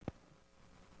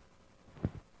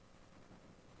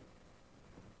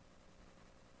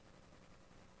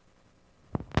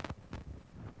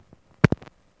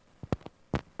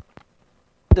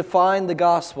define the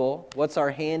gospel. What's our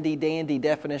handy-dandy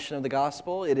definition of the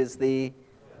gospel? It is the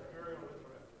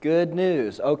good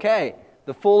news. Okay,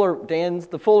 Dan's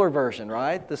the fuller version,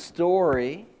 right? The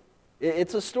story.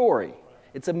 It's a story.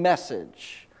 It's a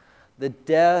message. The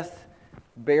death,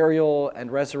 burial,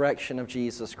 and resurrection of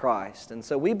Jesus Christ. And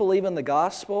so we believe in the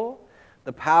gospel,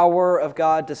 the power of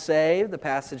God to save, the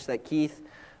passage that Keith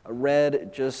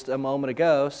read just a moment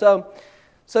ago. So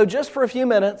just for a few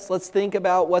minutes, let's think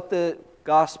about what the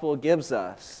gospel gives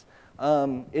us.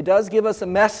 It does give us a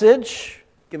message.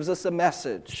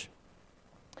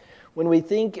 When we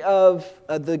think of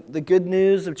the good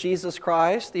news of Jesus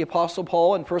Christ, the Apostle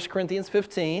Paul in 1 Corinthians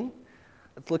 15,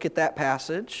 let's look at that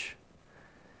passage.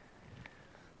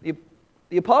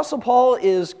 The Apostle Paul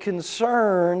is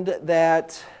concerned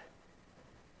that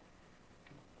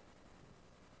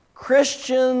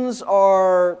Christians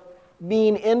are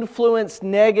being influenced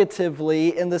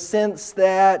negatively in the sense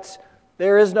that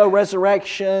there is no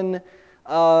resurrection.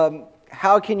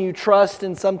 How can you trust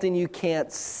in something you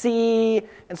can't see?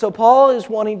 And so Paul is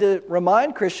wanting to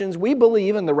remind Christians, we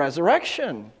believe in the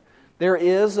resurrection. There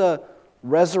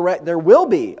will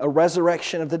be a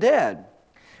resurrection of the dead.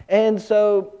 And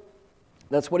so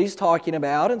that's what he's talking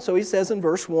about. And so he says in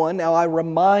verse 1, now I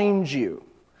remind you.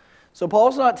 So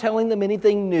Paul's not telling them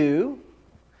anything new.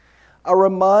 I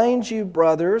remind you,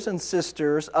 brothers and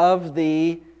sisters, of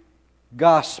the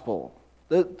gospel,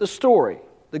 the story,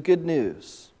 the good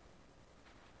news.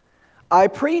 I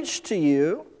preached to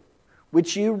you,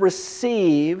 which you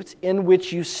received, in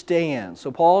which you stand.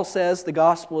 So Paul says the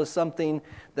gospel is something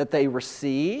that they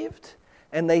received,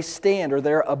 and they stand, or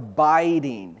they're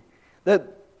abiding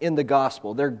in the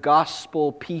gospel. They're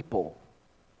gospel people.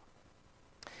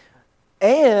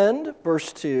 And,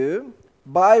 verse 2,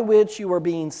 by which you are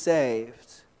being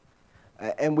saved.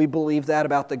 And we believe that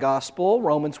about the gospel.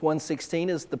 Romans 1:16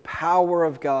 is the power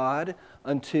of God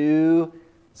unto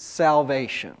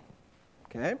salvation.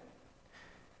 Okay?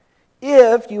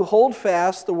 If you hold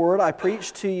fast the word I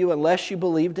preached to you unless you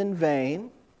believed in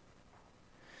vain.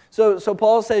 So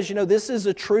Paul says, this is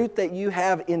a truth that you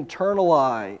have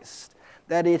internalized.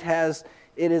 That it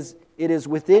is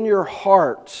within your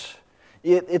heart.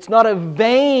 It's not a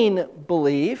vain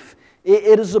belief.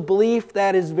 It is a belief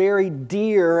that is very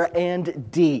dear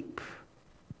and deep.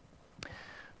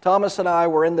 Thomas and I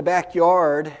were in the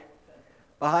backyard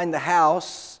behind the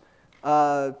house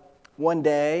one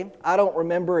day. I don't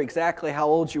remember exactly how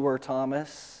old you were,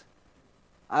 Thomas.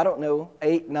 I don't know,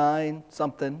 8, 9,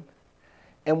 something.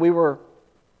 And we were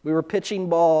pitching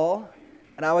ball,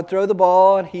 and I would throw the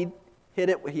ball, and he'd hit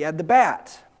it. He had the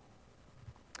bat.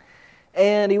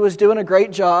 And he was doing a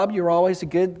great job. You were always a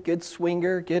good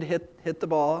swinger, good hit the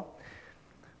ball.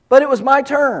 But it was my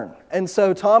turn. And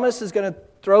so Thomas is going to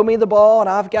throw me the ball, and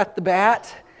I've got the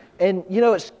bat. And,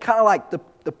 it's kind of like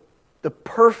the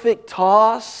perfect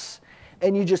toss,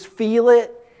 and you just feel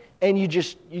it, and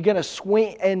you're going to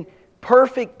swing, and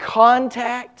perfect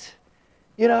contact,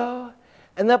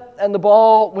 And the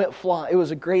ball went flying. It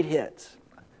was a great hit.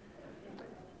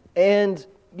 And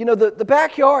the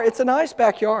backyard, it's a nice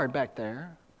backyard back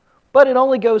there, but it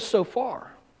only goes so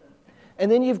far. And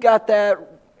then you've got that,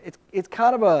 it's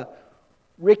kind of a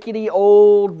rickety,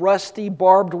 old, rusty,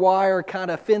 barbed wire kind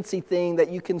of fancy thing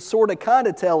that you can sort of kind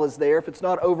of tell is there if it's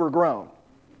not overgrown.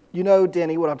 You know,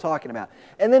 Denny, what I'm talking about.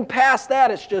 And then past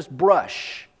that, it's just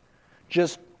brush.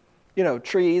 Just,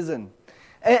 trees.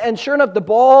 And sure enough, the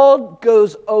ball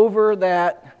goes over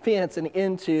that fence and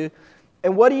into,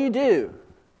 and what do?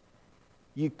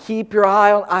 You keep your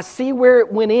eye on, I see where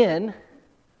it went in,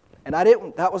 and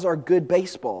that was our good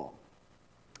baseball.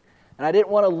 And I didn't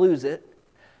want to lose it.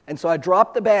 And so I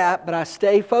dropped the bat, but I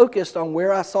stay focused on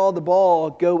where I saw the ball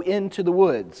go into the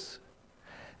woods.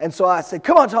 And so I said,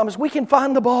 come on, Thomas, we can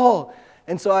find the ball.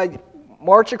 And so I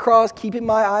march across, keeping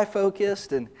my eye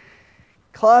focused, and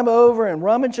climb over and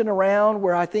rummaging around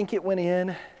where I think it went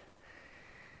in.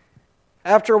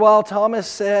 After a while, Thomas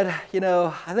said,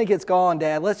 I think it's gone,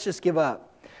 Dad. Let's just give up.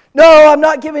 No, I'm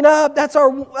not giving up. That's our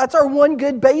one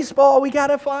good baseball. We got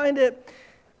to find it.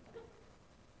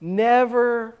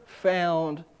 Never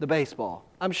found the baseball.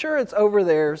 I'm sure it's over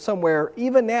there somewhere,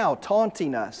 even now,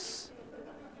 taunting us.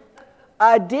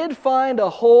 I did find a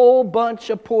whole bunch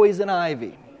of poison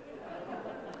ivy.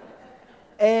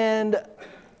 And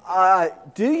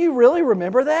do you really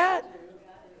remember that?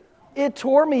 It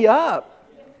tore me up.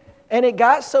 And it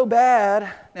got so bad,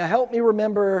 now help me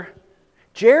remember,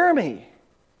 Jeremy.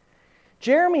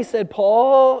 Jeremy said,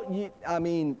 Paul,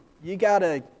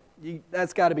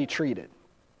 that's got to be treated.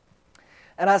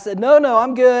 And I said, no,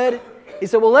 I'm good. He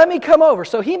said, well, let me come over.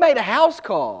 So he made a house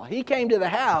call. He came to the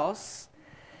house,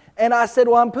 And I said,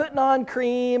 well, I'm putting on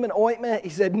cream and ointment. He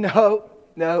said, no,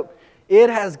 it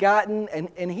has gotten,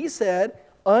 and he said,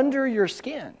 under your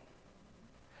skin.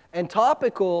 And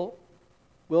topical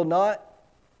will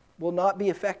not be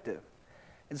effective.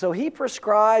 And so he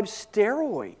prescribed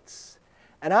steroids.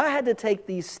 And I had to take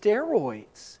these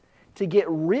steroids to get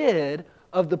rid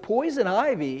of the poison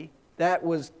ivy that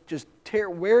was just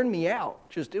wearing me out.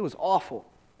 It was awful.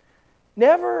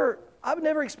 I've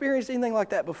never experienced anything like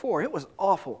that before. It was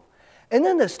awful. And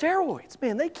then the steroids,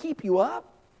 man, they keep you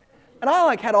up. And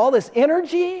I had all this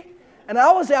energy, and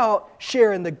I was out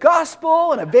sharing the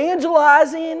gospel and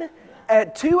evangelizing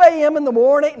at 2 a.m. in the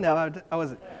morning. No, I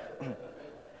wasn't.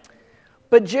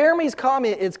 But Jeremy's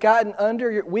comment, it's gotten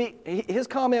under his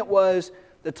comment was,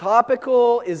 the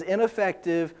topical is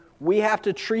ineffective. We have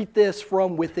to treat this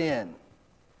from within.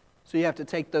 So you have to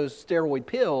take those steroid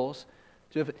pills.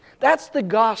 That's the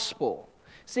gospel.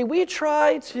 See, we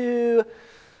try to,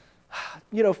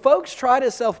 folks try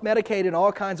to self-medicate in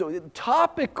all kinds of...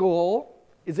 Topical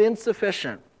is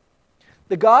insufficient.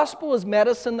 The gospel is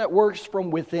medicine that works from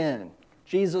within.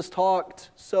 Jesus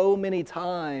talked so many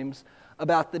times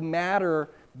about the matter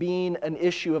being an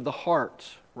issue of the heart,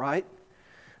 right?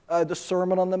 The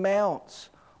Sermon on the Mount.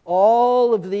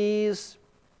 All of these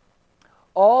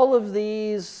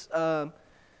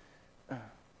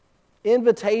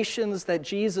invitations that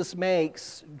Jesus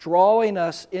makes, drawing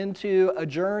us into a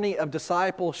journey of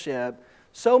discipleship,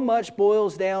 so much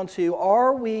boils down to,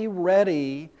 are we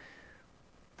ready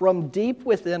from deep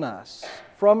within us,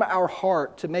 from our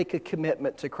heart, to make a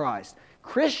commitment to Christ?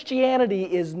 Christianity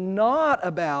is not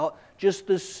about just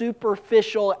the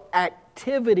superficial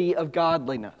activity of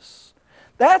godliness.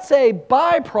 That's a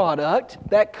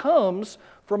byproduct that comes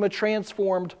from a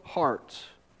transformed heart.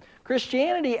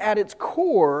 Christianity at its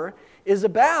core is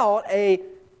about a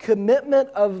commitment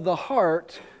of the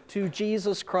heart to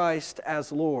Jesus Christ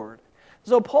as Lord.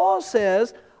 So Paul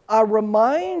says, I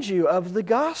remind you of the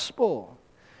gospel,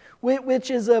 which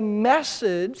is a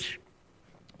message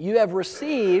you have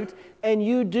received, and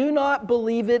you do not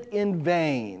believe it in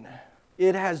vain.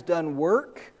 It has done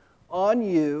work on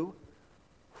you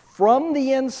from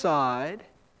the inside,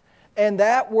 and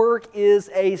that work is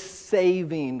a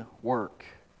saving work.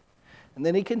 And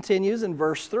then he continues in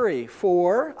verse 3,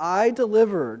 For I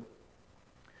delivered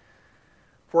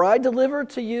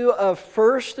to you of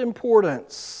first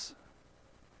importance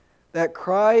that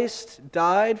Christ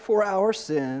died for our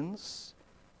sins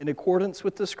in accordance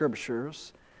with the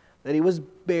Scriptures, that He was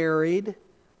buried,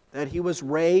 that He was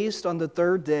raised on the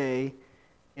third day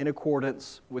in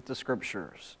accordance with the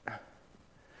Scriptures.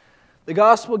 The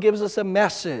gospel gives us a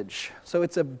message, so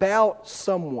it's about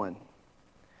someone.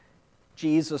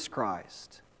 Jesus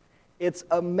Christ. It's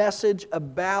a message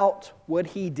about what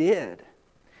He did.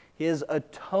 His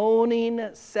atoning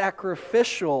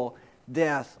sacrificial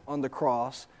death on the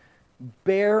cross,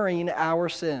 bearing our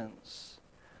sins.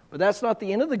 But that's not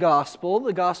the end of the gospel.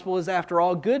 The gospel is, after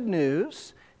all, good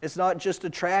news. It's not just a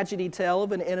tragedy tale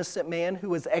of an innocent man who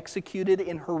was executed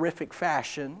in horrific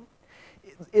fashion.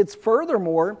 It's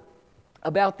furthermore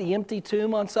about the empty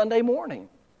tomb on Sunday morning,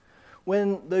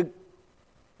 when the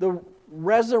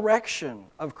resurrection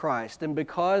of Christ, and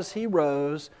because He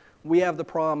rose, we have the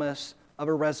promise of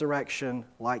a resurrection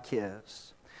like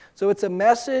His. So it's a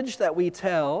message that we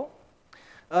tell.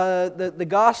 The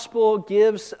gospel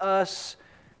gives us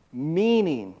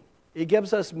meaning. It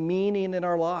gives us meaning in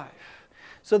our life.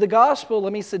 So the gospel,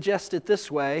 let me suggest it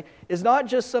this way, is not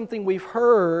just something we've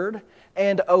heard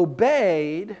and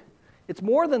obeyed. It's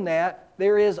more than that.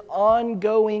 There is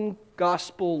ongoing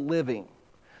gospel living.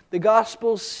 The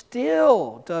gospel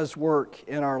still does work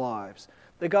in our lives.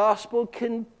 The gospel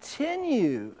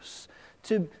continues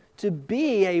to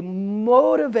be a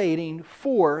motivating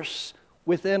force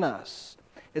within us.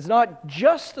 It's not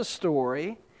just a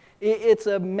story. It's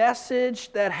a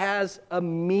message that has a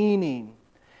meaning.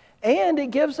 And it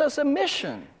gives us a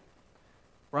mission,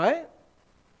 right?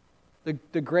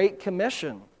 The Great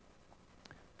Commission.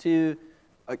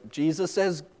 Jesus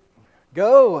says,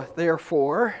 go,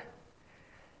 therefore,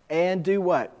 and do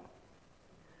what?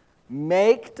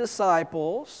 Make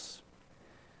disciples.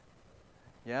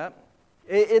 Yeah.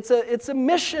 It's a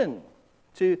mission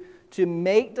to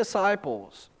make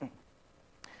disciples.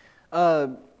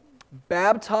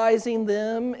 Baptizing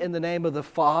them in the name of the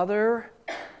Father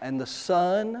and the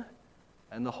Son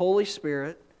and the Holy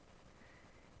Spirit.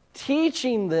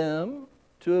 Teaching them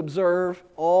to observe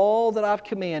all that I've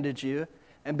commanded you.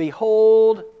 And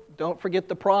behold, don't forget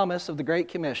the promise of the Great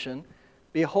Commission.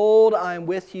 Behold, I am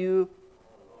with you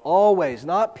always.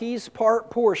 Not piece, part,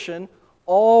 portion.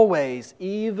 Always,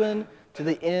 even to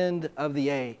the end of the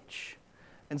age.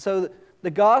 And so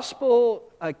the gospel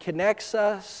connects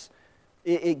us,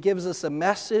 it gives us a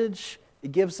message,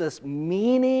 it gives us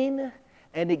meaning,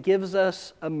 and it gives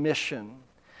us a mission.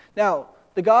 Now,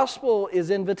 the gospel is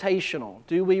invitational.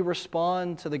 Do we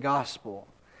respond to the gospel?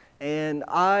 And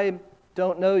I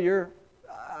don't know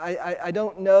I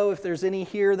don't know if there's any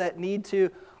here that need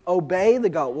to obey the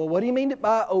gospel. Well, what do you mean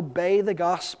by obey the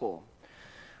gospel?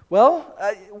 Well,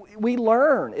 we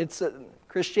learn.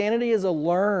 Christianity is a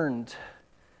learned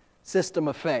system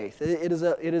of faith. It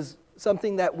is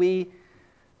something that we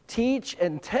teach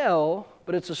and tell,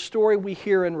 but it's a story we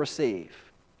hear and receive.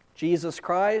 Jesus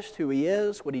Christ, who He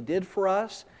is, what He did for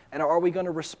us, and are we going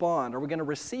to respond? Are we going to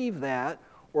receive that,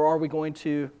 or are we going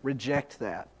to reject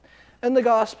that? And the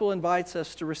gospel invites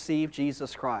us to receive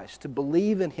Jesus Christ, to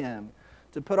believe in Him,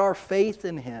 to put our faith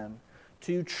in Him,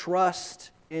 to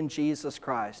trust in Jesus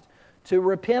Christ, to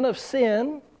repent of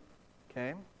sin,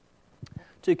 okay,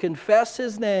 to confess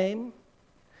His name,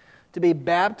 to be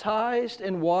baptized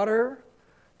in water,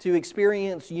 to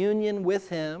experience union with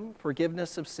Him,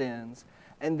 forgiveness of sins,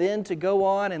 and then to go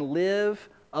on and live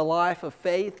a life of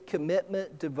faith,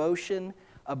 commitment, devotion,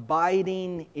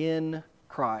 abiding in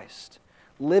Christ,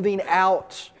 living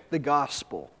out the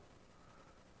gospel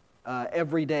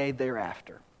every day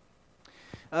thereafter.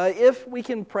 If we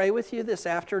can pray with you this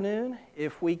afternoon,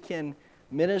 if we can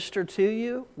minister to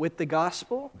you with the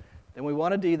gospel, then we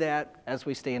want to do that as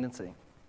we stand and sing.